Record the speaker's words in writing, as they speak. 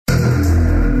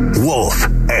Wolf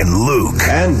and Luke.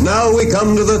 And now we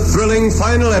come to the thrilling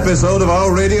final episode of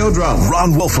our radio drama.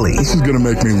 Ron Wolfley. This is going to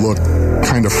make me look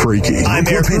kind of freaky. I'm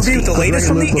Eric Lipinski. The latest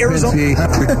from the Arizona.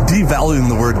 Devaluing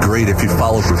the word great if you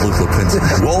followed with Luke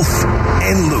Lipinski. Wolf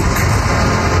and Luke.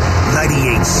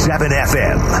 98.7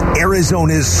 FM,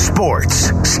 Arizona's sports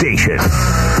station.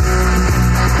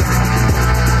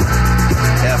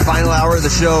 Final hour of the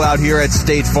show out here at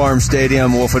State Farm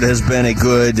Stadium. Wolf, it has been a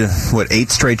good,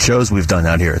 8 straight shows we've done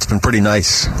out here. It's been pretty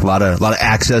nice. A lot of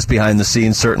access behind the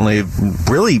scenes, certainly.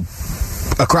 Really,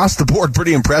 across the board,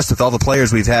 pretty impressed with all the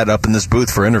players we've had up in this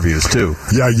booth for interviews, too.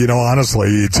 Yeah,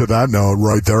 honestly, to that note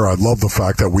right there, I love the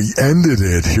fact that we ended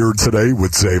it here today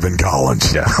with Zaven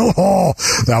Collins. Yeah. Oh,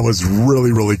 that was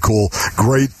really, really cool.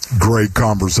 Great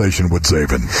conversation with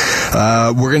Zaven.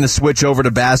 We're going to switch over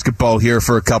to basketball here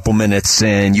for a couple minutes,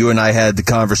 and you and I had the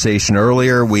conversation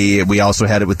earlier. We also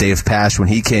had it with Dave Pash when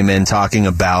he came in talking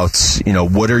about,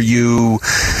 what are you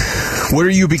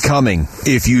becoming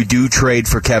if you do trade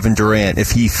for Kevin Durant,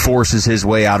 if he forces his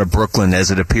way out of Brooklyn,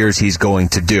 as it appears he's going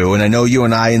to do. And I know you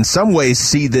and I in some ways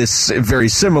see this very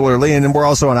similarly, and we're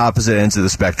also on opposite ends of the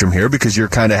spectrum here because you're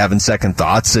kind of having second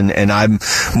thoughts, and I'm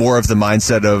more of the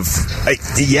mindset of,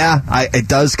 it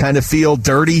does kind of feel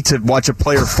dirty to watch a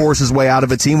player force his way out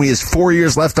of a team when he has 4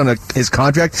 years left on his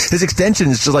contract. His extension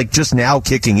is just now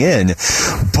kicking in,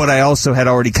 but I also had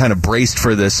already kind of braced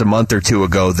for this a month or two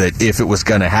ago that if it was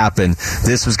going to happen,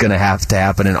 this was going to have to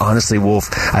happen. And honestly, Wolf,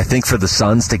 I think for the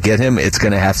Suns to get him, it's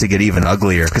going to have to get even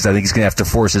uglier because I think he's going to have to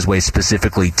force his way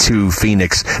specifically to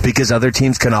Phoenix because other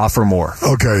teams can offer more.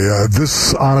 Okay,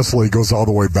 this honestly goes all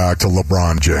the way back to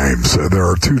LeBron James. There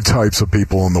are two types of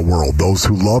people in the world, those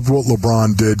who loved what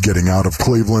LeBron did getting out of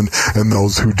Cleveland and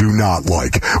those who do not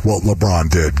like what LeBron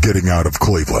did getting out of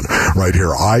Cleveland. Right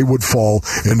here, I would fall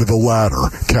into the latter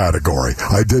category.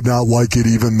 I did not like it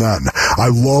even then. I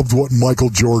loved what Michael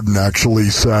Jordan actually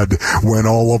said when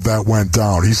all of that went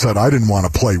down. He said, I didn't want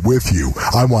to play with you.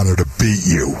 I wanted to beat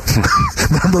you.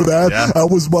 Remember that? Yeah. That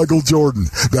was Michael Jordan.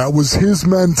 That was his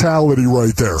mentality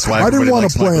right there. I didn't want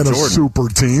to play in a super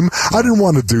team. I didn't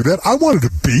want to do that. I wanted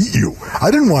to beat you.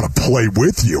 I didn't want to play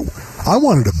with you. I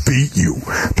wanted to beat you.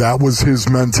 That was his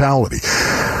mentality.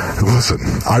 Listen,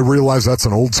 I realize that's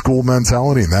an old school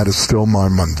mentality, and that is still my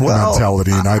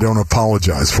mentality, and I don't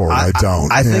apologize for it. I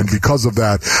don't. And because of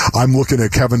that, I'm looking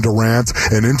at Kevin Durant,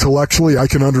 and intellectually, I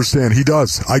can understand. He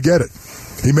does. I get it.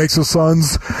 He makes the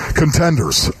Suns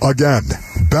contenders again.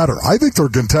 Better. I think they're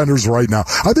contenders right now.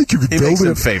 I think you could build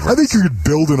it. I think you could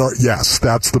build yes,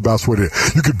 that's the best way to do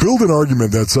it. You could build an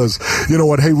argument that says, you know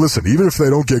what, hey, listen, even if they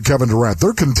don't get Kevin Durant,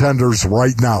 they're contenders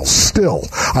right now. Still,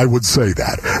 I would say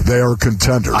that. They are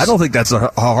contenders. I don't think that's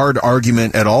a hard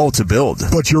argument at all to build.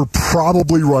 But you're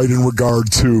probably right in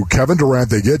regard to Kevin Durant.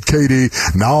 They get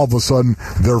KD. Now all of a sudden,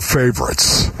 they're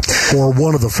favorites. Or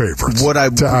one of the favorites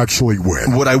to actually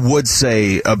win. What I would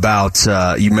say about,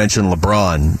 you mentioned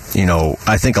LeBron,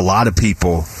 I think a lot of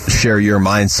people share your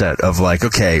mindset of like,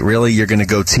 okay, really, you're going to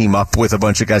go team up with a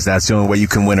bunch of guys? That's the only way you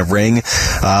can win a ring.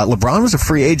 LeBron was a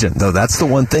free agent, though. That's the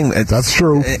one thing. That's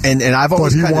true. And I've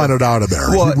always But he wanted out of there.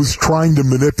 Well, he was trying to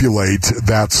manipulate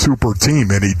that super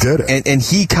team, and he did it. And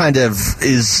he kind of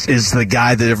is the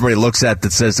guy that everybody looks at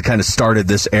that says that kind of started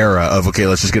this era of, okay,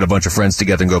 let's just get a bunch of friends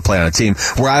together and go play on a team.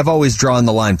 Where I've always drawn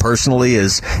the line personally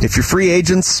is if you're free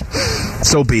agents,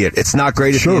 so be it. It's not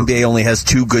great if the NBA only has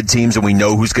 2 good teams and we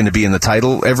know who's going to be in the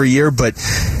title every year, but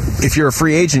if you're a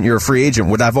free agent, you're a free agent.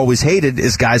 What I've always hated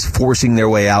is guys forcing their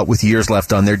way out with years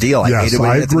left on their deal. I hated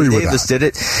when Anthony Davis did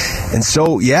it. And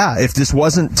so, if this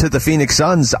wasn't to the Phoenix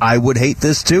Suns, I would hate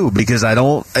this too, because I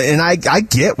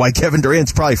get why Kevin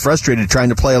Durant's probably frustrated trying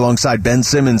to play alongside Ben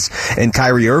Simmons and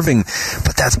Kyrie Irving,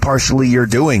 but that's partially your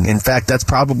doing. In fact, that's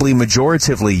probably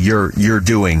majoritively your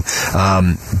doing.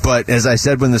 But as I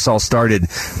said when this all started,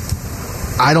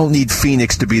 I don't need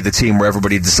Phoenix to be the team where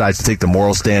everybody decides to take the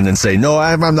moral stand and say, no,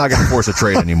 I'm not going to force a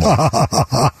trade anymore.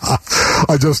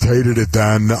 I just hated it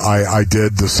then. I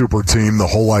did the super team, the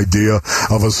whole idea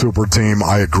of a super team.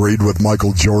 I agreed with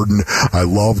Michael Jordan. I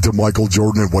loved Michael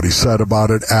Jordan and what he said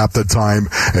about it at the time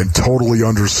and totally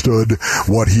understood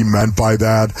what he meant by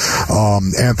that.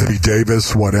 Anthony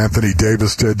Davis, what Anthony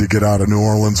Davis did to get out of New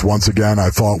Orleans, once again, I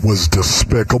thought was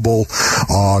despicable.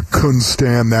 Couldn't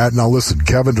stand that. Now listen,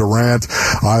 Kevin Durant,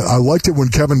 I liked it when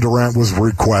Kevin Durant was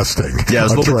requesting. Yeah, it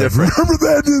was a little bit different. Remember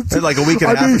that? Like a week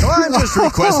and a half ago, I'm just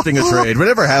requesting a trade.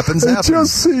 Whatever happens, happens. It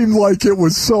just seemed like it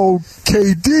was so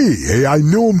KD. I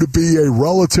knew him to be a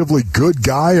relatively good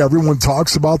guy. Everyone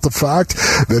talks about the fact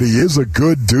that he is a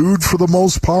good dude for the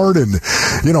most part. And,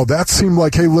 that seemed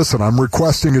like, hey, listen, I'm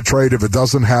requesting a trade. If it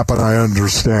doesn't happen, I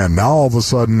understand. Now, all of a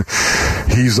sudden,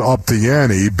 he's upped the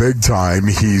ante big time.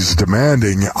 He's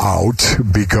demanding out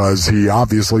because he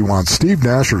obviously wants Steve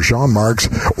Nash or Sean Marks,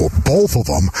 or both of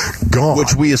them, gone.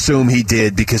 Which we assume he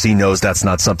did because he knows that's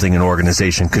not something an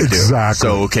organization could do. Exactly.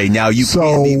 So, okay, now you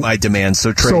can't meet my demands,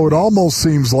 so trade So it me. almost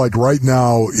seems like right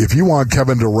now, if you want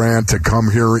Kevin Durant to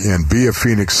come here and be a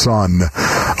Phoenix Sun,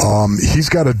 he's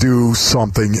got to do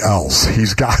something else.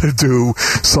 He's got to do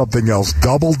something else.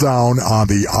 Double down on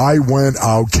the I went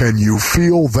out. Can you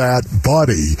feel that,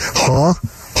 buddy? Huh?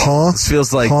 This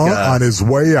feels like on his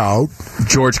way out.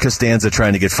 George Costanza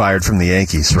trying to get fired from the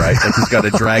Yankees, right? Like he's got to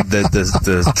drag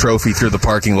the trophy through the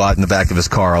parking lot in the back of his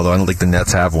car, although I don't think the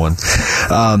Nets have one.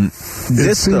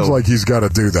 It seems like he's got to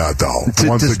do that, though.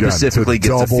 Once again, specifically to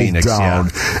double get to Phoenix, down.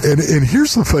 Yeah. And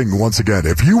here's the thing, once again,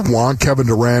 if you want Kevin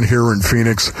Durant here in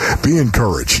Phoenix, be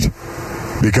encouraged.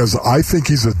 Because I think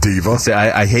he's a diva.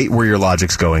 I hate where your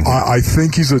logic's going. I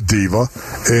think he's a diva.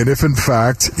 And if, in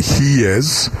fact, he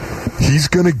is, he's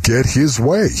going to get his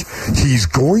way. He's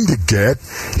going to get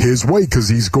his way because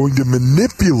he's going to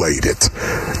manipulate it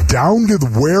down to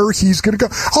where he's going to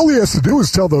go. All he has to do is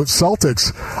tell the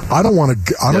Celtics, I don't want to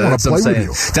play with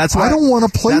you. That's why I don't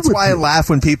want to play with you. That's why I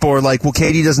laugh when people are like, well,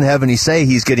 KD doesn't have any say.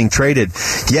 He's getting traded.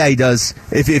 Yeah, he does.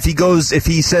 If he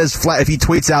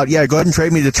tweets out, yeah, go ahead and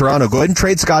trade me to Toronto. Go ahead and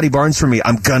trade Scotty Barnes for me.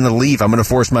 I'm going to leave. I'm going to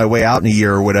force my way out in a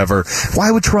year or whatever.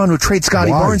 Why would Toronto trade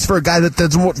Scotty Barnes for a guy that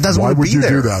doesn't want to be there? Why would you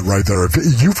do that right there?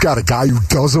 If you've got a guy who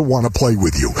doesn't want to play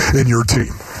with you in your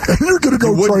team, and you're going to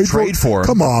go trade for him.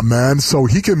 Come on, man. So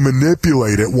he can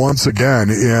manipulate it once again.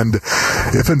 And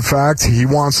if, in fact, he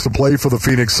wants to play for the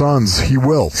Phoenix Suns, he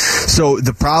will. So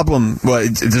the problem,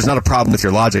 there's not a problem with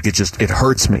your logic. It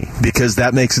hurts me because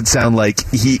that makes it sound like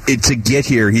to get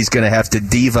here, he's going to have to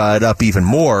diva it up even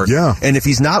more. Yeah. And if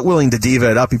he's not willing to diva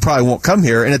it up, he probably won't come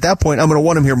here. And at that point, I'm going to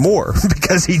want him here more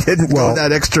because he didn't go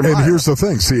that extra mile. And here's the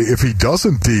thing. See, if he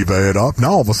doesn't diva it up,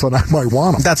 now all of a sudden I might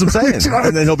want him. That's what I'm saying.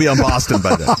 And then he'll be on Boston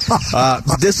by then.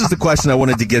 This is the question I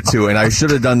wanted to get to, and I should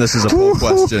have done this as a poll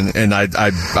question, and I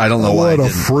don't know why I didn't.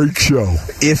 What a freak show.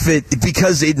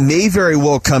 Because it may very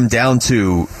well come down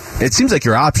to, it seems like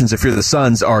your options, if you're the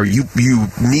Suns, are you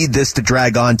need this to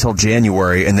drag on till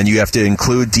January, and then you have to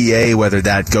include DA, whether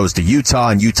that goes to Utah,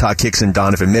 and Utah kicks in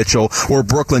Donovan Mitchell, or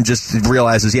Brooklyn just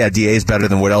realizes, yeah, DA is better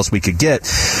than what else we could get,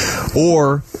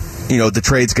 or the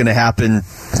trade's going to happen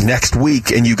next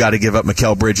week, and you got to give up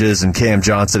Mikal Bridges and Cam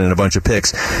Johnson and a bunch of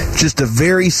picks. Just a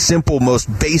very simple, most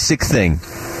basic thing.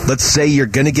 Let's say you're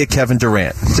going to get Kevin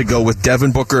Durant to go with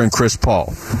Devin Booker and Chris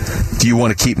Paul. Do you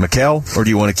want to keep Mikal, or do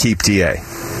you want to keep DA?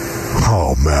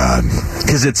 Oh, man.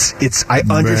 Because I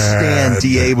understand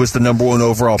DA was the number one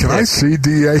overall pick. Can I see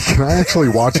DA? Can I actually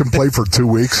watch him play for 2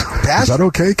 weeks? Is that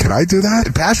okay? Can I do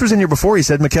that? Pash was in here before. He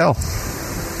said Mikal.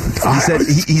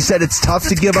 He said it's tough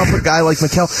to give up a guy like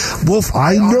Mikal. Wolf,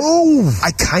 I know.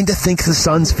 I kind of think the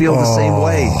Suns feel the same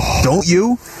way. Don't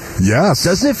you? Yes.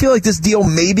 Doesn't it feel like this deal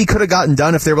maybe could have gotten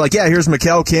done if they were like, yeah, here's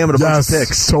Mikal, Cam, and a bunch of picks?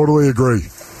 Yes, totally agree.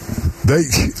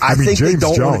 I think James they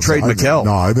don't Jones, want to trade Mikal.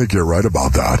 No, I think you're right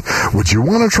about that. Would you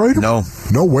want to trade him? No.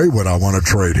 No way would I want to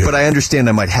trade him. But I understand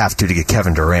I might have to get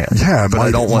Kevin Durant. Yeah, but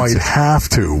I don't want to. Have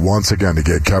to, once again, to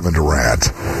get Kevin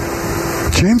Durant.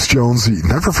 James Jones,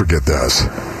 never forget this.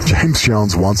 James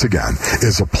Jones, once again,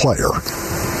 is a player.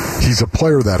 He's a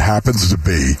player that happens to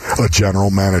be a general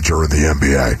manager in the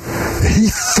NBA. He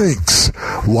thinks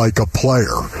like a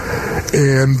player.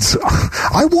 And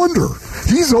I wonder,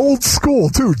 he's old school,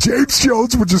 too. James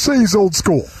Jones, would you say he's old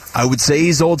school? I would say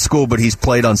he's old school, but he's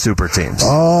played on super teams.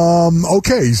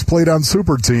 Okay, he's played on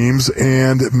super teams,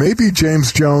 and maybe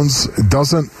James Jones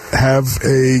doesn't have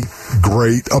a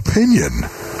great opinion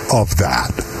of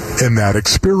that and that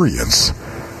experience.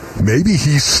 Maybe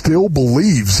he still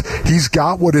believes he's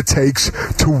got what it takes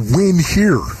to win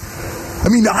here. I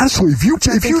mean, honestly, if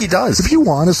you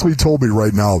honestly told me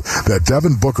right now that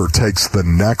Devin Booker takes the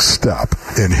next step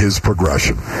in his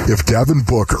progression, if Devin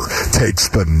Booker takes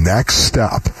the next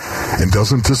step and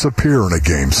doesn't disappear in a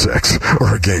Game 6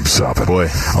 or a Game 7,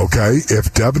 okay,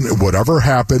 if whatever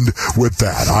happened with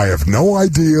that, I have no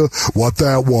idea what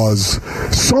that was.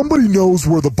 Somebody knows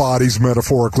where the bodies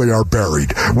metaphorically are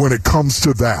buried when it comes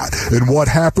to that and what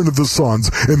happened to the Suns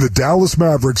in the Dallas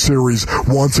Mavericks series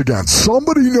once again.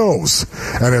 Somebody knows.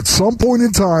 And at some point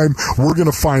in time, we're going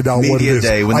to find out what it is.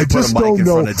 Day when I just don't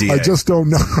know. I just don't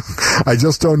know. I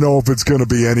just don't know if it's going to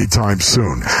be anytime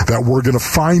soon that we're going to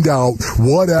find out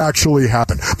what actually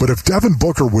happened. But if Devin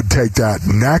Booker would take that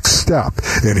next step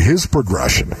in his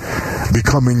progression,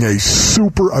 becoming a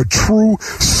true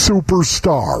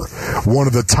superstar, one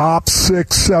of the top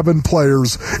 6-7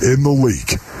 players in the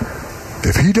league,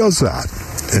 if he does that,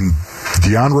 and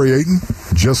DeAndre Ayton,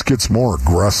 just gets more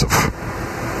aggressive,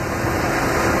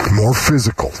 more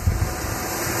physical.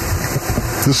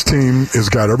 This team has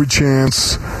got every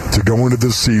chance to go into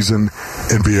this season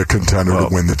and be a contender to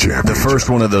win the championship. The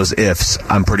first one of those ifs,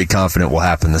 I'm pretty confident will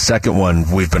happen. The second one,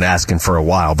 we've been asking for a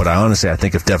while, but I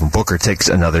think if Devin Booker takes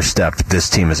another step, this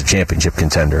team is a championship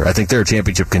contender. I think they're a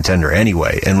championship contender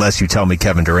anyway, unless you tell me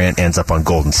Kevin Durant ends up on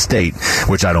Golden State,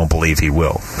 which I don't believe he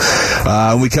will.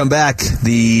 When we come back,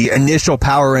 the initial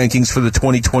power rankings for the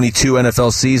 2022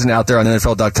 NFL season out there on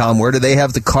NFL.com. Where do they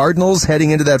have the Cardinals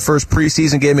heading into that first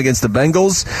preseason game against the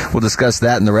Bengals? We'll discuss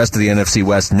that and the rest of the NFC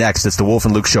West next. It's the Wolf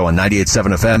and Luke Show on 98.7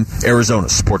 FM,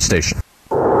 Arizona's sports station.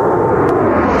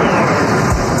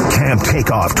 Camp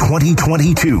Takeoff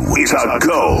 2022 is a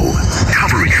go.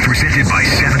 Coverage presented by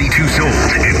 72 Sold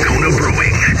and Kona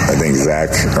Brewing. I think Zach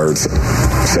Ertz,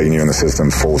 second year in the system,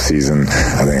 full season.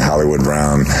 I think Hollywood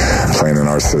Brown playing in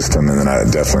our system, and then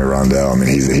definitely Rondell. I mean,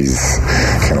 he's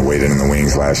kind of waited in the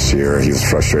wings last year. He was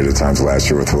frustrated at times last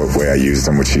year with the way I used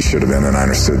him, which he should have been, and I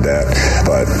understood that.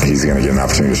 But he's going to get an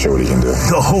opportunity to show what he can do.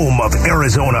 The home of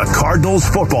Arizona Cardinals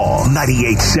football,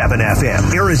 98.7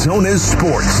 FM, Arizona's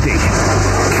sports station.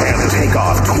 Camp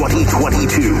Takeoff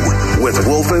 2022 with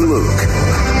Wolf and Luke.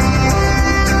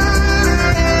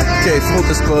 Okay, full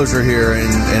disclosure here,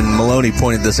 and Maloney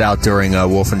pointed this out during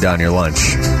Wolf and Down Your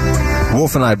Lunch.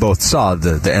 Wolf and I both saw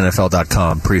the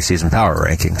NFL.com preseason power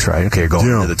rankings, right? Okay, going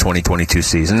into the 2022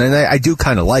 season. And I do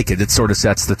kind of like it. It sort of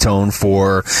sets the tone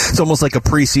for, it's almost like a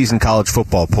preseason college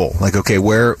football poll. Like, okay,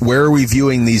 where are we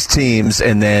viewing these teams?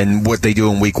 And then what they do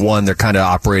in week one, they're kind of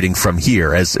operating from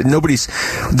here. As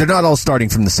they're not all starting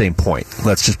from the same point.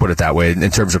 Let's just put it that way in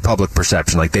terms of public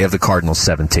perception. Like, they have the Cardinals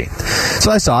 17th.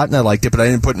 So I saw it and I liked it, but I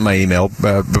didn't put it in my email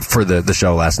for the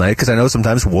show last night because I know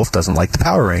sometimes Wolf doesn't like the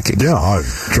power rankings. Yeah, I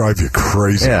drive you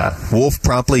crazy. Yeah, Wolf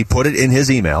promptly put it in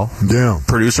his email. Yeah.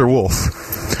 Producer Wolf.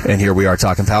 And here we are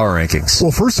talking power rankings.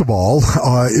 Well, first of all,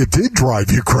 it did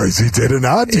drive you crazy, did it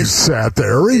not? You sat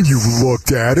there and you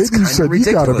looked at it and you said, you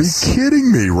got to be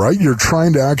kidding me, right? You're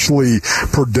trying to actually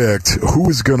predict who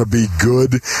is going to be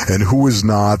good and who is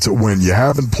not when you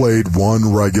haven't played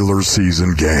one regular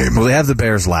season game. Well, they have the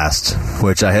Bears last,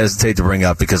 which I hesitate to bring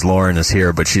up because Lauren is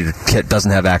here, but she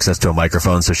doesn't have access to a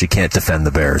microphone, so she can't defend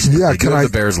the Bears. Yeah, they do have the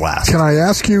Bears last. Can I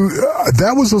ask you,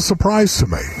 that was a surprise to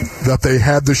me, that they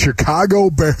had the Chicago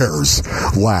Bears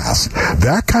last.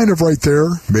 That kind of right there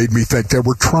made me think they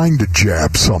were trying to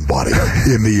jab somebody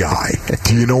in the eye.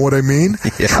 Do you know what I mean?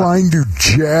 Yeah. Trying to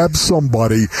jab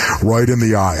somebody right in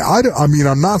the eye. I mean,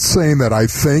 I'm not saying that I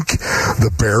think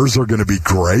the Bears are going to be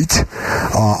great.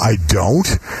 I don't.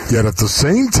 Yet at the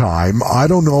same time, I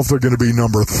don't know if they're going to be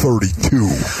number 32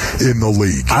 in the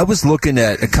league. I was looking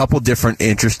at a couple different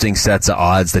interesting sets of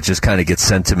odds that just kind of get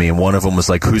sent to me, and one of them was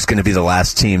like, who's going to be the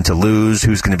last team to lose?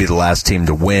 Who's going to be the last team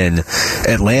to win?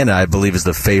 Atlanta, I believe, is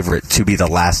the favorite to be the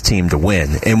last team to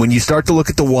win. And when you start to look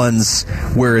at the ones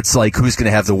where it's like, who's going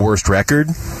to have the worst record?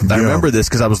 I remember this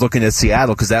because I was looking at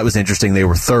Seattle because that was interesting. They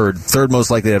were third most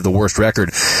likely to have the worst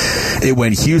record. It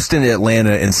went Houston,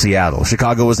 Atlanta, and Seattle.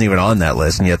 Chicago wasn't even on that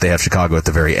list, and yet they have Chicago at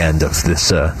the very end of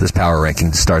this power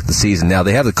ranking to start the season. Now,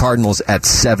 they have the Cardinals at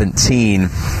 17,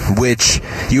 which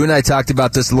you and I talked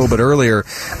about this a little bit earlier.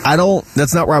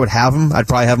 That's not where I would have them. I'd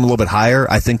probably have them a little bit higher.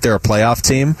 I think they're a playoff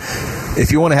team.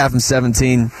 If you want to have them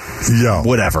 17,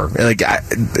 whatever.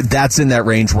 That's in that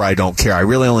range where I don't care. I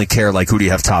really only care, like, who do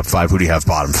you have top 5, who do you have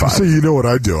bottom 5. So you know what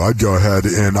I'd do? I'd go ahead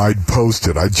and I'd post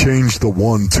it. I'd change the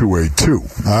 1 to a 2.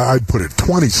 I'd put it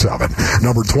 27,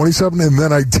 number 27, and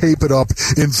then I'd tape it up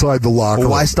inside the locker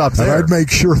room. Why stop there? And I'd make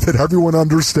sure that everyone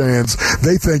understands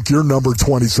they think you're number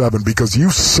 27 because you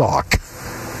suck.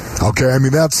 Okay, I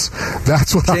mean, that's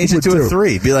what I would do. Change it to a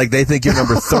 3. Be like, they think you're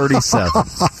number 37.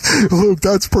 Luke,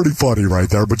 that's pretty funny right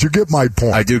there, but you get my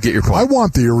point. I do get your point. I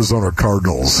want the Arizona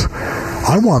Cardinals.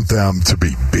 I want them to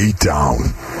be beat down.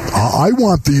 I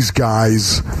want these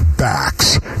guys'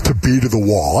 backs to be to the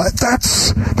wall.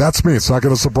 That's me. It's not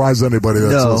going to surprise anybody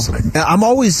that's listening. I'm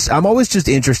always just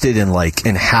interested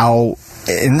in how.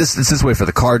 And this is this way for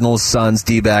the Cardinals, Suns,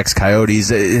 D-backs,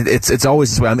 Coyotes. It's always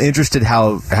this way. I'm interested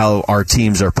how our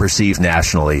teams are perceived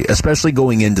nationally, especially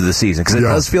going into the season, because it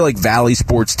does feel like Valley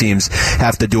sports teams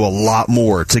have to do a lot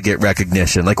more to get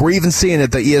recognition. Like, we're even seeing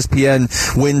it, the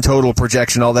ESPN win total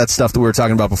projection, all that stuff that we were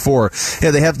talking about before. Yeah,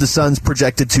 they have the Suns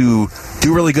projected to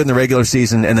do really good in the regular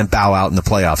season and then bow out in the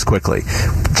playoffs quickly.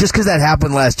 Just because that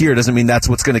happened last year doesn't mean that's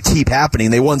what's going to keep happening.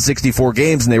 They won 64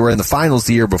 games and they were in the finals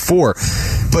the year before.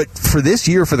 But for this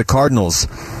year for the Cardinals,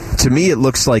 to me, it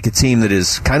looks like a team that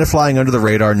is kind of flying under the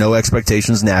radar, no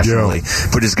expectations nationally,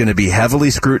 but is going to be heavily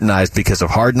scrutinized because of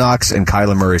Hard Knocks and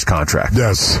Kyler Murray's contract.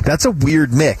 Yes. That's a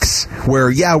weird mix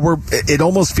where, it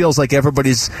almost feels like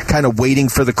everybody's kind of waiting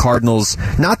for the Cardinals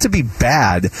not to be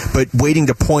bad, but waiting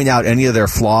to point out any of their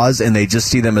flaws, and they just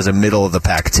see them as a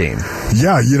middle-of-the-pack team.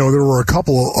 Yeah, there were a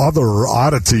couple of other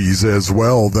oddities as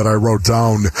well that I wrote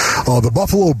down. The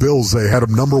Buffalo Bills, they had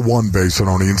them number 1,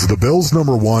 Basinonians. The Bills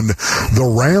number 1,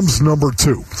 the Rams number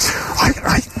 2.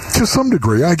 I to some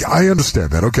degree, I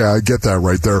understand that. Okay, I get that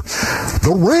right there.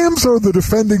 The Rams are the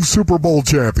defending Super Bowl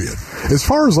champion. As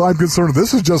far as I'm concerned,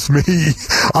 this is just me.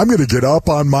 I'm going to get up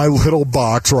on my little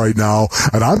box right now,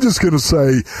 and I'm just going to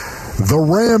say the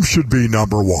Rams should be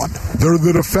number 1. They're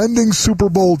the defending Super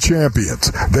Bowl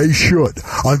champions. They should.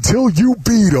 Until you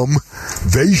beat them,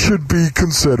 they should be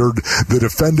considered the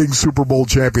defending Super Bowl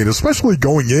champion, especially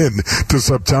going into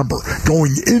September,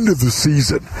 going into the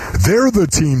season. They're the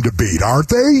team to beat, aren't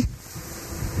they?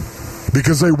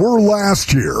 Because they were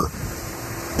last year,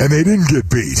 and they didn't get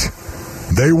beat.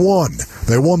 They won.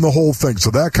 They won the whole thing,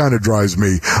 so that kind of drives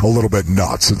me a little bit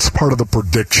nuts. It's part of the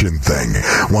prediction thing.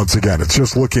 Once again, it's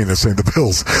just looking and saying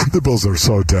the Bills are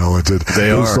so talented.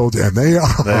 They are.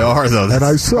 They are, though. And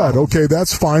I said, okay,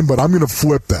 that's fine, but I'm going to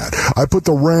flip that. I put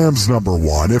the Rams number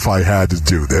 1 if I had to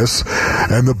do this,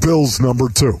 and the Bills number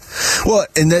 2. Well,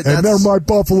 and they're my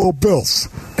Buffalo Bills.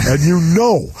 And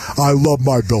I love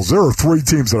my Bills. There are 3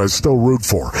 teams that I still root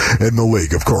for in the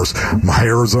league. Of course, my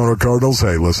Arizona Cardinals.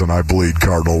 Hey, listen, I bleed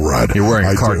Cardinal red. You're wearing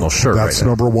a Cardinal shirt. That's right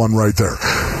number 1 right there.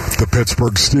 The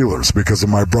Pittsburgh Steelers because of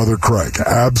my brother Craig.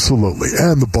 Absolutely.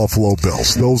 And the Buffalo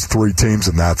Bills. Those 3 teams,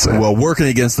 and that's it. Well, working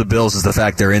against the Bills is the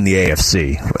fact they're in the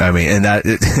AFC. I mean, and that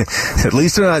at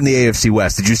least they're not in the AFC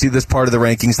West. Did you see this part of the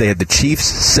rankings? They had the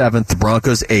Chiefs 7th, the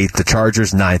Broncos 8th, the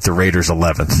Chargers 9th, the Raiders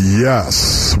 11th.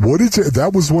 Yes.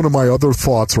 That was one of my other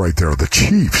thoughts right there. The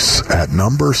Chiefs at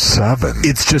number 7.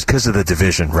 It's just because of the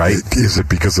division, right? Is it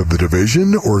because of the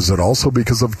division, or is it also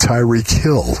because of Tyreek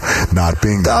Hill not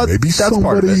being there?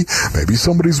 Maybe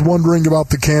somebody's wondering about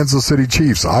the Kansas City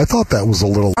Chiefs. I thought that was a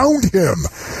little around him.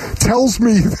 Tells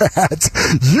me that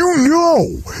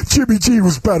Jimmy G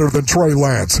was better than Trey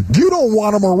Lance. You don't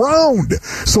want him around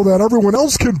so that everyone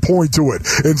else can point to it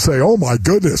and say, oh my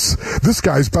goodness, this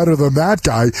guy's better than that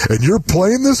guy, and you're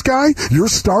playing this guy? You're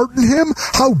starting him?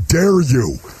 How dare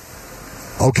you?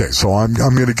 Okay, so I'm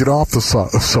going to get off the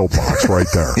soapbox right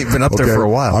there. You've been up there for a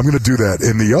while. I'm going to do that.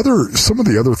 And some of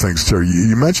the other things, too.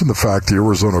 You mentioned the fact the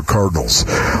Arizona Cardinals,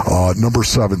 number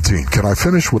 17. Can I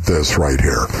finish with this right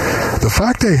here? The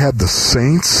fact they had the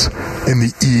Saints and the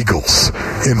Eagles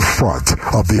in front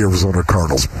of the Arizona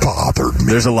Cardinals bothered me.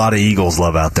 There's a lot of Eagles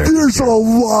love out there. There's a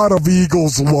lot of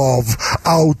Eagles love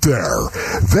out there.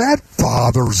 That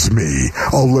bothers me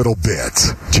a little bit,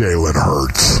 Jalen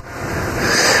Hurts.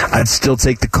 I'd still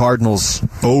take the Cardinals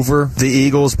over the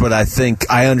Eagles, but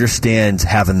I understand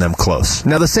having them close.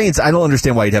 Now, the Saints, I don't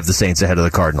understand why you'd have the Saints ahead of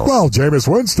the Cardinals. Well, Jameis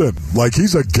Winston,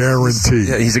 he's a guarantee.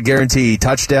 Yeah, he's a guarantee.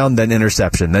 Touchdown, then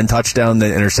interception. Then touchdown,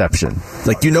 then interception.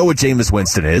 What Jameis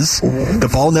Winston is. The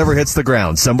ball never hits the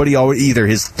ground. Somebody either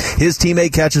his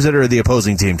teammate catches it or the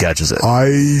opposing team catches it.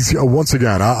 Once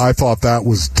again, I thought that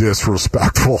was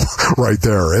disrespectful right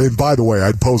there. And by the way,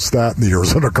 I'd post that in the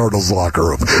Arizona Cardinals locker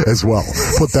room as well.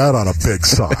 Put that on a big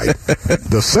side.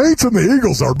 The Saints and the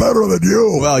Eagles are better than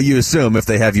you. Well, you assume if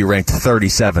they have you ranked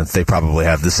 37th, they probably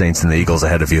have the Saints and the Eagles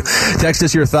ahead of you. Text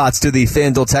us your thoughts to the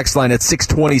FanDuel text line at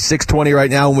 620 right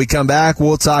now. When we come back,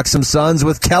 we'll talk some Suns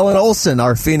with Kellen Olson,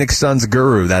 our Phoenix Suns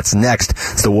guru. That's next.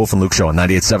 It's the Wolf and Luke Show on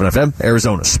 98.7 FM,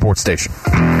 Arizona Sports Station.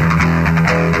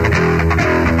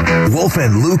 Wolf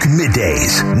and Luke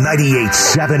Middays,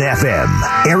 98.7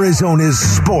 FM, Arizona's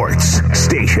Sports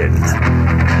Station.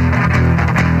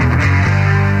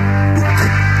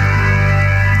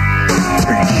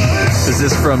 Is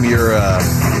this from your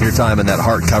time in that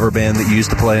Heart cover band that you used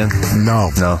to play in? No.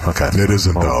 Okay. It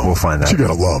isn't, though. We'll find that. You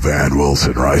gotta love Ann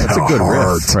Wilson, right? That's a good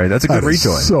riff, right? That's a good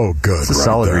rejoin. So good. It's a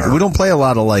solid rejoin. We don't play a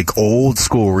lot of old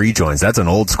school rejoins. That's an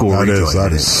old school rejoin.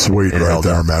 That is sweet right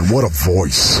there, man. What a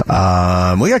voice.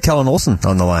 We got Kellen Olson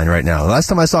on the line right now. Last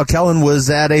time I saw Kellen was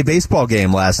at a baseball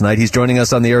game last night. He's joining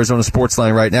us on the Arizona Sports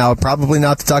Line right now. Probably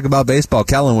not to talk about baseball.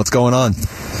 Kellen, what's going on?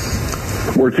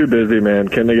 We're too busy, man.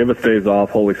 Can they give us days off?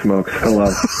 Holy smokes. Hello.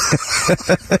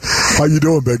 How you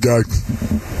doing, big guy?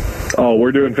 Oh,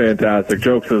 we're doing fantastic.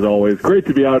 Jokes as always. Great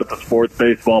to be out at the sports,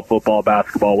 baseball, football,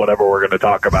 basketball, whatever we're going to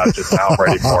talk about just now. I'm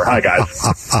ready for it. Hi, guys.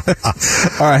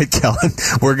 All right, Kellen.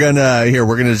 We're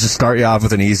gonna just start you off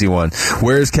with an easy one.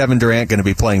 Where is Kevin Durant going to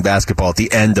be playing basketball at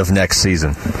the end of next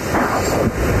season?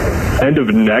 End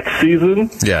of next season?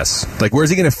 Yes. Like, where's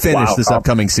he going to finish this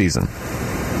upcoming season?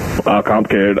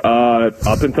 Complicated.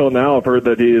 Up until now, I've heard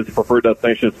that his preferred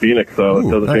destination is Phoenix, so it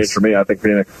doesn't change for me. I think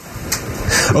Phoenix.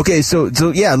 Okay, so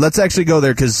yeah, let's actually go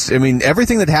there because, I mean,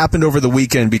 everything that happened over the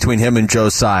weekend between him and Joe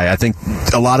Tsai, I think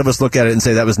a lot of us look at it and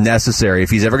say that was necessary. If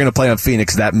he's ever going to play on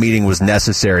Phoenix, that meeting was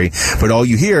necessary. But all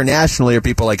you hear nationally are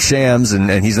people like Shams, and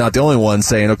he's not the only one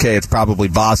saying, okay, it's probably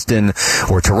Boston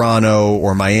or Toronto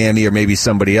or Miami or maybe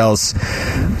somebody else.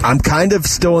 I'm kind of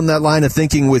still in that line of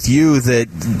thinking with you that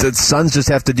the Suns just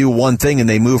have to do one thing and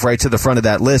they move right to the front of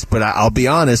that list. But I'll be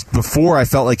honest, before I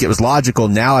felt like it was logical.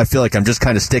 Now I feel like I'm just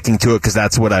kind of sticking to it because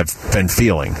that's what I've been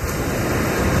feeling.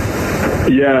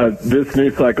 Yeah, this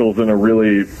news cycle is in a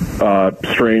really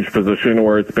strange position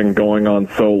where it's been going on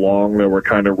so long that we're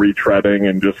kind of retreading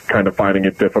and just kind of finding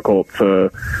it difficult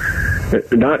to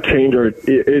not change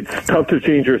it's tough to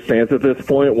change your stance at this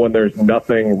point when there's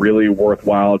nothing really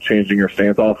worthwhile changing your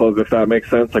stance off of, if that makes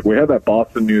sense. Like, we had that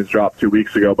Boston news drop 2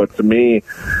 weeks ago, but to me,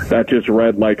 that just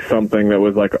read like something that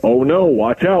was like, oh no,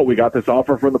 watch out, we got this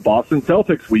offer from the Boston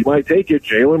Celtics, we might take it,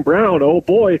 Jaylen Brown, oh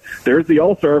boy, there's the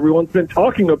All-Star everyone's been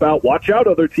talking about, watch out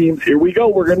other teams, here we go,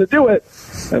 we're going to do it.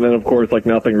 And then, of course, like,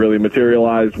 nothing really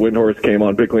materialized. Windhorst came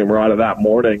on Bickley and Murata that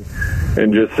morning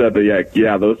and just said that,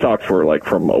 yeah, those talks were like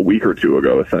from a week or two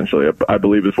ago, essentially, I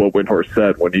believe is what Windhorst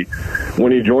said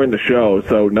when he joined the show.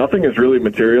 So nothing has really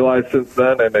materialized since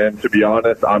then. And to be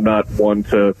honest, I'm not one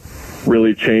to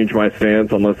really change my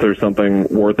stance unless there's something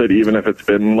worth it, even if it's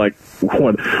been like,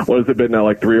 what has it been now,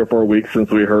 like 3 or 4 weeks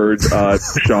since we heard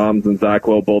Shams and Zach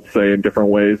Lowe both say in different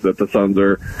ways that the Suns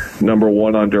are number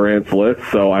one on Durant's list.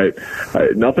 So I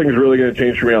nothing's really going to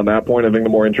change for me on that point. I think the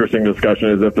more interesting discussion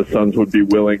is if the Suns would be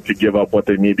willing to give up what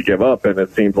they need to give up, and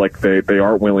it seems like they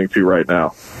aren't willing to right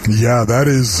now. Yeah, that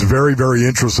is very, very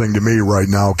interesting to me right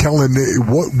now. Kellen,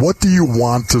 what do you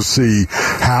want to see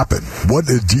happen?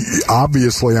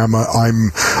 Obviously,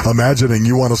 I'm imagining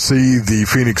you want to see the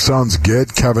Phoenix Suns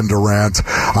get Kevin Durant.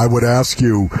 I would ask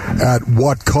you, at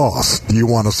what cost do you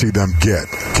want to see them get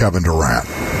Kevin Durant?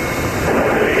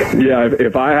 Yeah,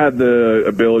 if I had the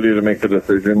ability to make the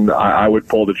decision, I would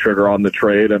pull the trigger on the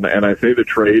trade. And I say the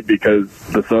trade because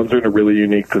the Suns are in a really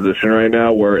unique position right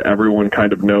now where everyone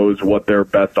kind of knows what their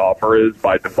best offer is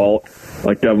by default.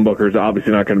 Like, Devin Booker's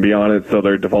obviously not going to be on it, so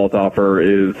their default offer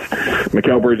is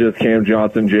Mikal Bridges, Cam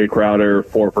Johnson, Jay Crowder,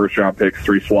 4 first-round picks,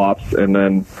 3 swaps, and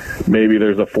then maybe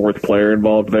there's a 4th player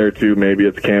involved there, too. Maybe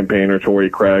it's Cam Payne or Torrey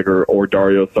Craig or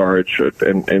Dario Saric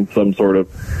in some sort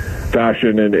of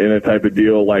fashion in a type of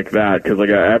deal like that, because like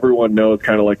everyone knows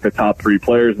kind of like the top 3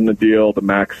 players in the deal, the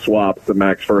max swaps, the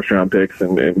max first-round picks,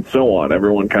 and so on.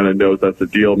 Everyone kind of knows that's the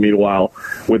deal. Meanwhile,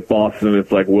 with Boston,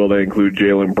 it's like, will they include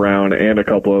Jaylen Brown and a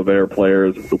couple of their players?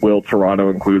 Will Toronto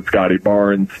include Scotty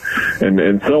Barnes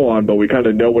and so on? But we kind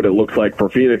of know what it looks like for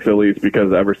Phoenix, at least,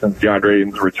 because ever since DeAndre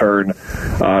Ayton's return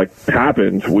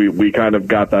happened, we kind of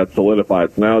got that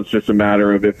solidified. So now it's just a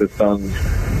matter of if the Suns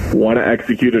want to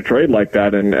execute a trade like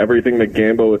that. And everything that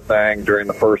Gambo was saying during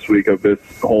the first week of this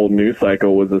whole news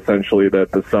cycle was essentially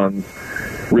that the Suns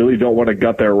really don't want to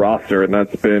gut their roster, and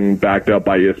that's been backed up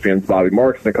by ESPN's Bobby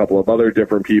Marks and a couple of other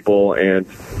different people. And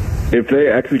if they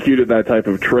executed that type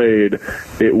of trade,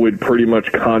 it would pretty much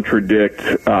contradict,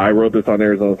 I wrote this on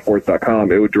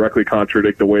ArizonaSports.com, it would directly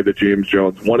contradict the way that James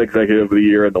Jones won Executive of the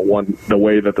Year and the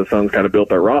way that the Suns kind of built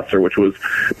their roster, which was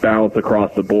balanced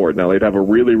across the board. Now, they'd have a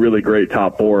really, really great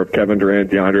top 4 of Kevin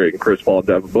Durant, DeAndre Ayton, Chris Paul,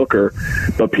 Devin Booker,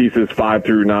 but pieces 5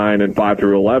 through 9 and 5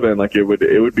 through 11, like it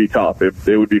would be tough.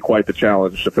 It would be quite the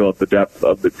challenge to fill up the depth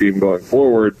of the team going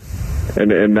forward.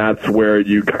 And that's where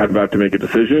you kind of have to make a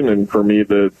decision. And for me,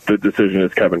 the decision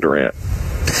is Kevin Durant.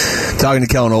 Talking to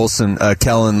Kellen Olson,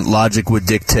 Kellen, logic would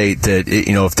dictate that,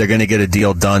 if they're going to get a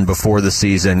deal done before the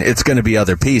season, it's going to be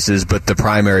other pieces, but the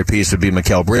primary piece would be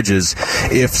Mikal Bridges.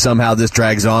 If somehow this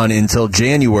drags on until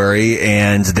January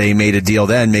and they made a deal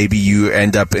then, maybe you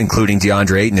end up including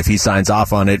DeAndre Ayton if he signs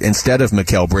off on it instead of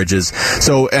Mikal Bridges.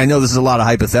 So I know this is a lot of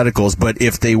hypotheticals, but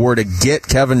if they were to get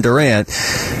Kevin Durant,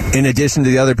 in addition to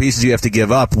the other pieces you have to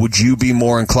give up, would you be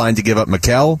more inclined to give up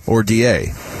Mikal or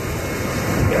DA?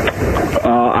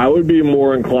 I would be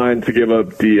more inclined to give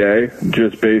up DA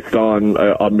just based on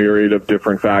a myriad of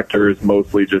different factors,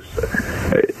 mostly just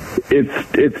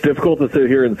it's difficult to sit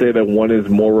here and say that one is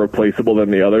more replaceable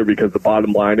than the other because the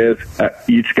bottom line is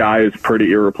each guy is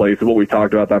pretty irreplaceable. We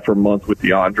talked about that for months with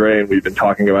DeAndre, and we've been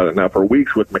talking about it now for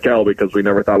weeks with Mikal because we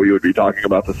never thought we would be talking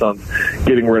about the Suns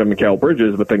getting rid of Mikal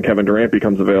Bridges, but then Kevin Durant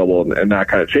becomes available, and that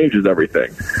kind of changes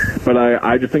everything. But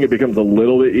I just think it becomes a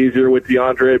little bit easier with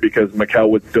DeAndre because Mikal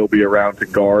would still be around to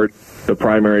guard the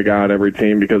primary guy on every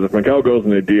team, because if Mikal goes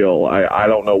in a deal, I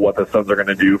don't know what the Suns are going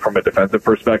to do from a defensive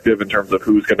perspective in terms of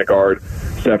who's going to guard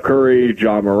Steph Curry,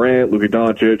 John Morant, Luka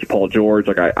Doncic, Paul George.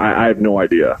 Like, I have no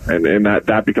idea, and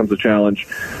that becomes a challenge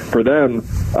for them.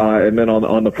 And then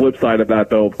on the flip side of that,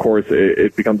 though, of course,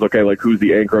 it becomes, okay, like, who's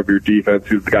the anchor of your defense?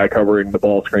 Who's the guy covering the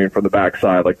ball screen from the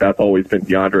backside? Like, that's always been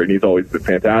DeAndre, and he's always been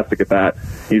fantastic at that.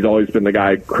 He's always been the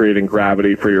guy creating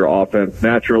gravity for your offense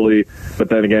naturally, but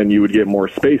then again, you would get more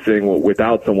spacing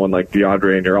without someone like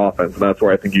DeAndre in your offense, and that's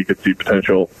where I think you could see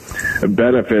potential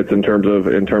benefits in terms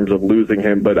of losing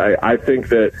him. But I think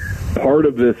that part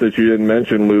of this that you didn't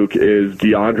mention, Luke, is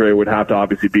DeAndre would have to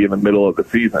obviously be in the middle of the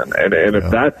season, and if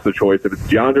that's the choice, if it's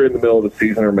DeAndre in the middle of the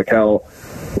season or Mikal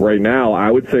right now,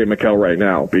 I would say Mikal right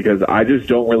now, because I just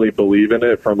don't really believe in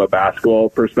it from a basketball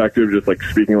perspective, just like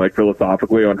speaking like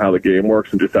philosophically on how the game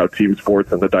works and just how team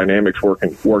sports and the dynamics work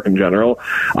in general.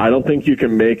 I don't think you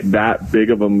can make that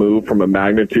big of a move from a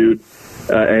magnitude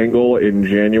angle in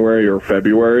January or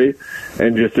February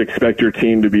and just expect your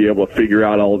team to be able to figure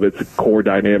out all of its core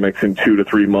dynamics in 2 to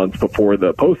 3 months before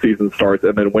the postseason starts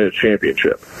and then win a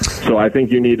championship. So I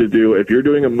think you need to do, if you're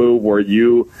doing a move where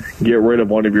you get rid of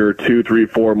one of your 2, 3,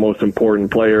 4 most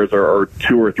important players, or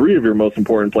 2 or 3 of your most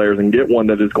important players, and get one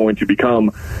that is going to become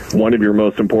one of your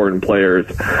most important players,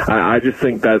 I just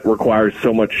think that requires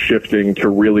so much shifting to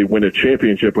really win a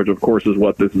championship, which of course is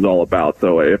what this is all about.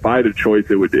 So if I had a choice,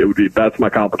 it would be, that's my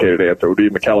complicated answer. It would be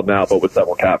Mikal now, but with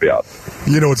several caveats.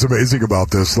 You know what's amazing about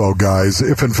this, though, guys?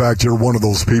 If, in fact, you're one of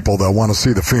those people that want to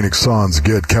see the Phoenix Suns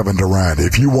get Kevin Durant,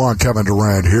 if you want Kevin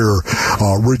Durant here,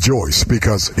 rejoice,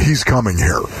 because he's coming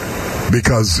here.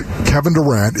 Because Kevin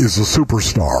Durant is a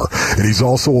superstar, and he's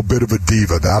also a bit of a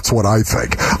diva. That's what I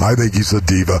think. I think he's a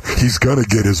diva. He's going to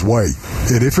get his way.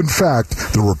 And if, in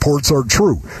fact, the reports are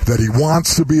true that he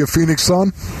wants to be a Phoenix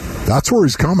Sun, that's where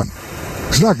he's coming.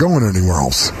 He's not going anywhere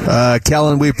else.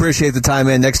 Kellen, we appreciate the time,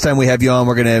 man. Next time we have you on,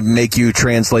 we're going to make you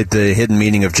translate the hidden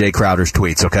meaning of Jay Crowder's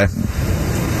tweets, okay?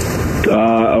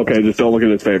 Okay, just don't look at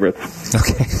his favorites.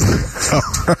 Okay.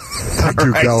 Thank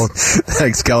you, Kellen.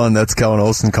 Thanks, Kellen. That's Kellen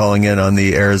Olson calling in on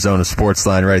the Arizona Sports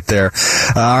Line right there.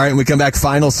 All right, when we come back,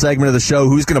 final segment of the show.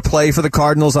 Who's going to play for the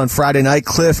Cardinals on Friday night?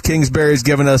 Cliff Kingsbury's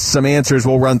given us some answers.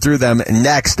 We'll run through them.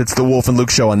 Next, it's the Wolf and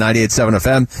Luke Show on 98.7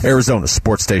 FM, Arizona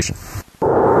Sports Station.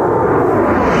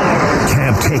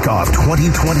 Camp Takeoff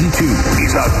 2022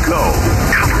 is a go.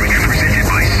 Coverage presented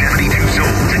by 72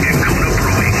 Zones and Kona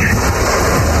Brewing.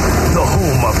 The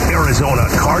home of Arizona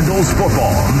Cardinals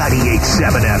football.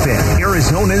 98.7 FM,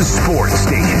 Arizona's sports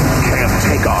station. Camp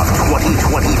Takeoff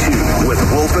 2022 with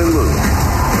Wolf and Luke.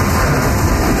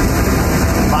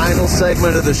 Final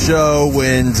segment of the show,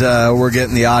 and we're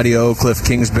getting the audio. Cliff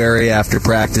Kingsbury after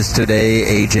practice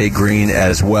today, AJ Green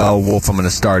as well. Wolf, I'm going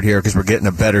to start here because we're getting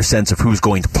a better sense of who's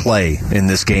going to play in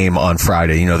this game on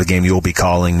Friday. You know, the game you'll be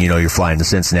calling. You know, you're flying to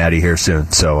Cincinnati here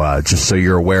soon. So just so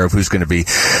you're aware of who's going to be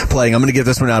playing. I'm going to get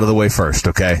this one out of the way first,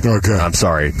 okay? Okay. I'm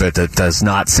sorry, but it does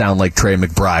not sound like Trey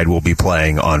McBride will be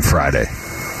playing on Friday.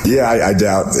 Yeah, I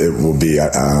doubt it will be.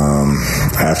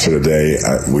 After today,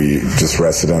 we just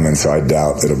rested him, and so I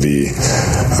doubt it'll be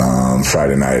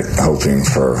Friday night, hoping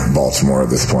for Baltimore at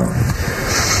this point.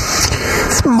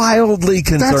 It's mildly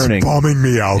concerning. That's bumming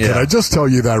me out. Yeah. Can I just tell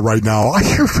you that right now?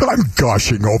 I'm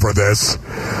gushing over this.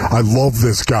 I love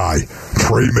this guy,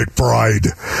 Trey McBride.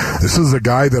 This is a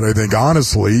guy that I think,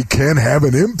 honestly, can have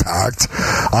an impact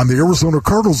on the Arizona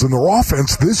Cardinals in their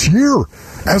offense this year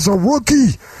as a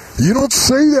rookie. You don't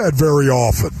say that very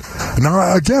often.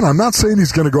 Now, again, I'm not saying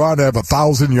he's going to go out and have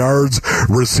 1,000 yards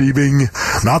receiving.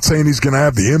 Not saying he's going to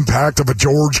have the impact of a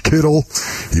George Kittle,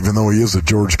 even though he is a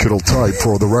George Kittle type.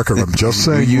 For the record, I'm just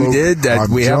saying. You did that.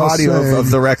 We have audio of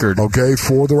the record. Okay,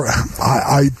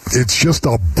 it's just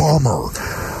a bummer.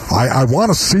 I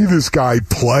want to see this guy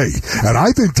play, and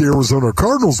I think the Arizona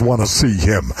Cardinals want to see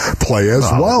him play as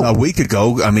well. A week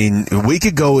ago,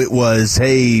 it was,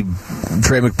 hey,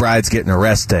 Trey McBride's getting a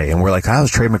rest day, and we're like,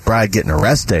 how's Trey McBride getting a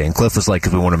rest day? And Cliff was like,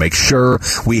 because we want to make sure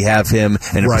we have him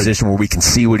in a position where we can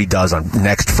see what he does on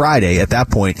next Friday, at that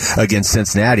point, against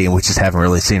Cincinnati, and we just haven't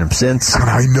really seen him since. And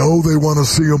I know they want to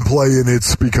see him play, and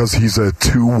it's because he's a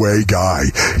two-way guy.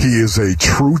 He is a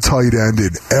true tight end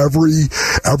in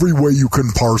every way you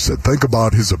can parse it. Think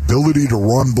about his ability to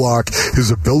run block,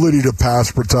 his ability to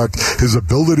pass protect, his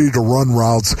ability to run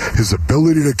routes, his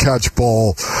ability to catch a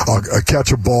ball,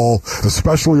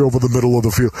 especially over the middle of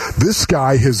the field. This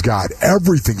guy has got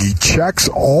everything. He checks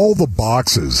all the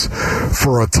boxes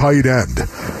for a tight end.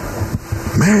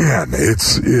 Man,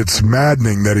 it's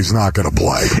maddening that he's not going to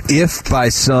play. If by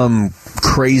some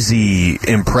crazy,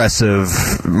 impressive,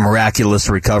 miraculous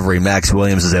recovery Max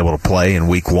Williams is able to play in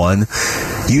week 1,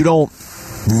 you don't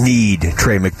need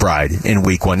Trey McBride in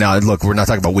week 1. Now, look, we're not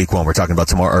talking about week 1. We're talking about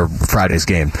tomorrow or Friday's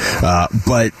game.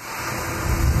 But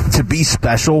to be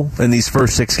special in these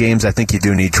first 6 games, I think you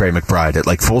do need Trey McBride at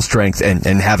like full strength and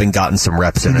having gotten some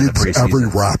reps in the preseason. Every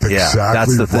rep, exactly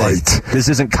that's the thing. Right. This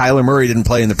isn't Kyler Murray didn't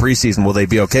play in the preseason. Will they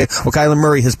be okay? Well, Kyler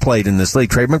Murray has played in this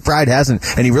league. Trey McBride hasn't,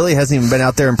 and he really hasn't even been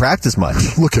out there in practice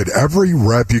much. Look, at every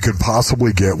rep you can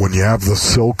possibly get when you have the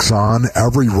silks on,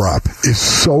 every rep is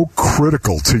so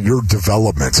critical to your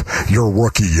development, your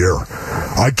rookie year.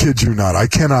 I kid you not. I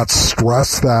cannot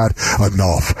stress that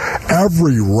enough.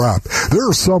 Every rep. There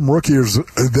are some rookies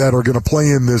that are going to play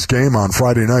in this game on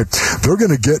Friday night. They're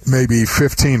going to get maybe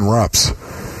 15 reps.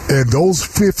 And those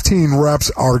 15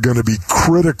 reps are going to be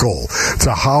critical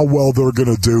to how well they're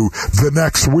going to do the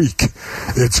next week.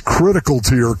 It's critical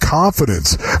to your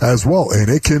confidence as well, and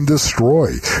it can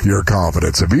destroy your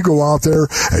confidence. If you go out there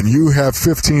and you have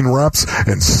 15 reps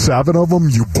and 7 of them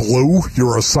you blew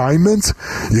your assignment,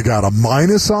 you got a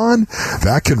minus on,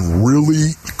 that can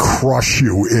really crush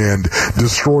you and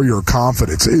destroy your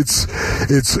confidence.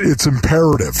 It's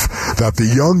imperative that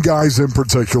the young guys in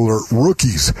particular,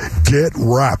 rookies, get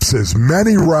reps. As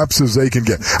many reps as they can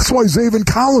get. That's why Zaven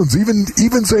Collins, even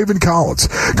Zaven Collins,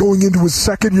 going into his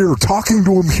second year, talking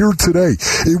to him here today,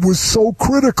 it was so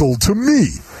critical to me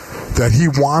that he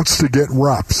wants to get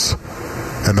reps.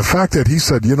 And the fact that he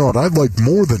said, you know what, I'd like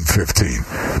more than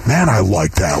 15. Man, I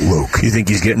like that, Luke. You think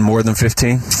he's getting more than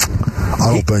 15?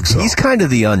 I don't think so. He's kind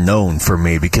of the unknown for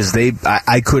me because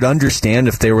I could understand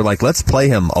if they were like, let's play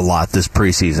him a lot this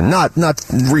preseason. Not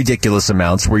ridiculous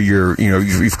amounts where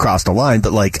you've crossed a line,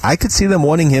 but like I could see them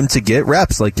wanting him to get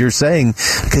reps, like you're saying,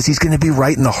 because he's going to be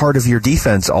right in the heart of your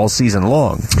defense all season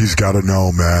long. He's got to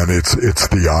know, man. It's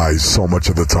the eyes so much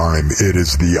of the time. It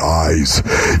is the eyes.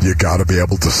 You got to be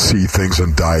able to see things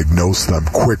and diagnose them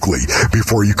quickly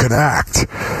before you can act.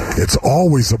 It's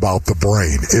always about the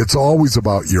brain. It's always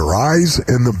about your eyes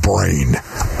and the brain.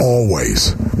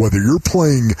 Always. Whether you're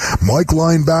playing Mike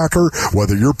linebacker,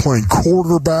 whether you're playing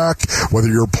quarterback, whether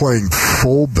you're playing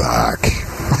fullback.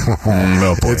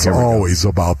 It's always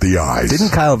about the eyes.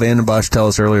 Didn't Kyle Vandenbosch tell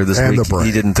us earlier this week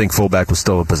he didn't think fullback was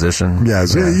still a position? Yeah.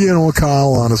 You know,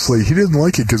 Kyle, honestly, he didn't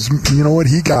like it because, you know what,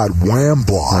 he got wham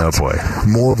blocked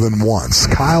more than once.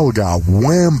 Kyle got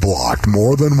wham blocked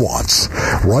more than once,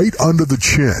 right under the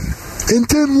chin, and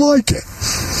didn't like it.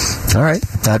 All right.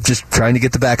 I'm just trying to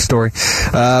get the backstory.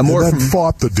 More and then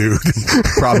fought the dude.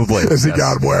 Probably. As he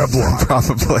got wham blocked.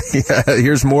 Probably.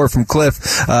 Here's more from Cliff.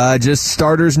 Just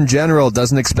starters in general.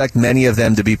 Doesn't expect many of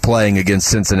them to be playing against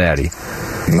Cincinnati.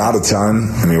 Not a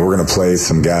ton. I mean, we're going to play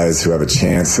some guys who have a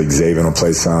chance. Like Xavier will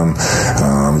play some.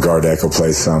 Gardeck will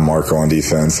play some. Marco on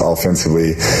defense.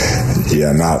 Offensively,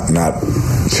 yeah, not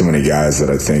too many guys that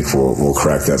I think will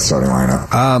crack that starting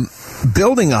lineup.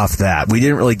 Building off that, we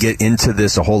didn't really get into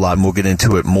this a whole lot, and we'll get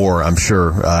into it more, I'm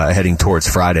sure, heading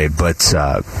towards Friday. But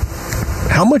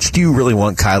how much do you really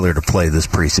want Kyler to play this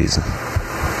preseason?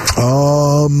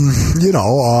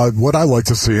 Would I like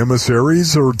to see him a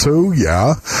series or two?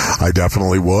 Yeah, I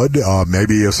definitely would.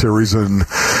 Maybe a series in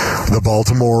the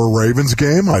Baltimore Ravens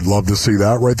game. I'd love to see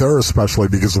that right there, especially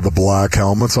because of the black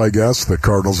helmets, I guess. The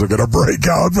Cardinals are going to break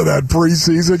out for that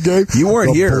preseason game. You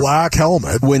weren't here. Black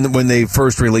helmet. When they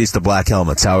first released the black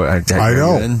helmets. I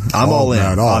know. I'm all in,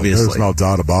 man, obviously. There's no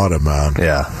doubt about it, man.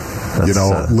 Yeah.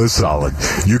 Listen, solid.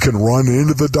 You can run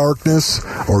into the darkness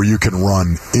or you can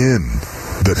run in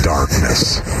the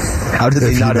darkness. How did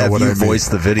they not have you voice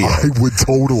the video? I would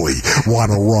totally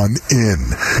want to run in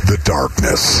the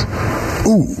darkness.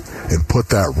 Ooh, and put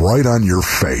that right on your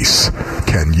face.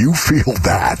 Can you feel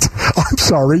that? I'm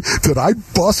sorry. Did I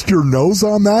bust your nose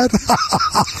on that?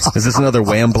 Is this another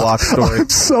wham block story? I'm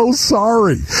so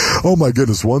sorry. Oh my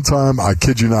goodness. One time, I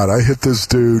kid you not, I hit this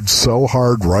dude so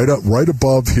hard right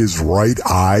above his right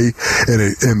eye,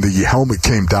 and the helmet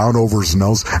came down over his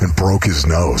nose and broke his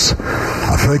nose.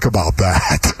 Think about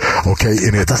that. Okay,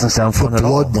 and it doesn't sound fun at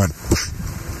all. The blood went.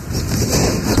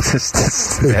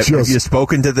 Have you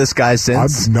spoken to this guy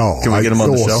since? No. Can we get him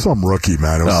on the show? Some rookie,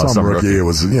 man. It was some rookie. It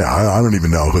was, I don't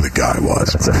even know who the guy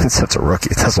was. That's a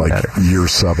rookie. That's like matter. Year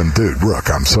 7 dude. Rook,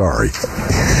 I'm sorry.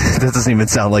 That doesn't even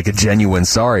sound like a genuine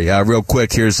sorry. Real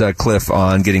quick, here's Cliff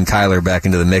on getting Kyler back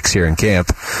into the mix here in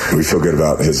camp. We feel good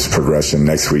about his progression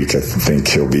next week. I think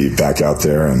he'll be back out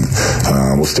there, and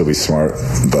we'll still be smart,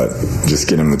 but just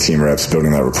getting him the team reps,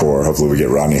 building that rapport. Hopefully we get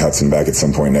Rodney Hudson back at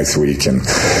some point next week and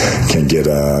can get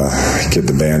get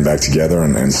the band back together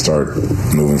and start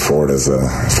moving forward as a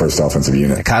first offensive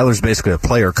unit. Kyler's basically a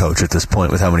player coach at this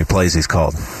point with how many plays he's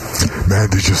called. Man,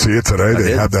 did you see it today?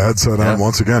 They had the headset on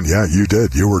once again. Yeah, you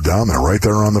did. You were down there, right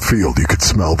there on the field. You could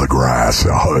smell the grass.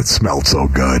 Oh, it smelled so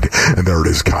good. And there it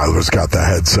is. Kyler's got the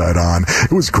headset on.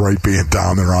 It was great being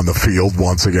down there on the field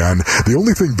once again. The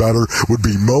only thing better would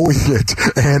be mowing it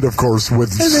and, of course,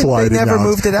 with sliding they never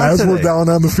moved it out as today. We're down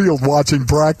on the field watching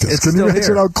practice. It's Can you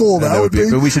imagine how cool that would be?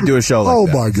 But we should do a show like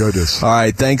that. Oh, my goodness. All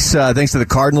right, thanks to the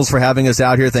Cardinals for having us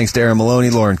out here. Thanks to Aaron Maloney,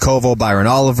 Lauren Koval, Byron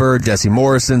Oliver, Jesse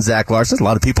Morrison, Zach Larson. A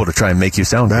lot of people to try and make you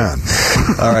sound man.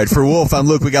 All right, for Wolf, I'm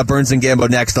Luke. We got Burns and Gambo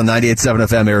next on 98.7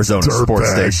 FM, Arizona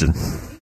Sports Station.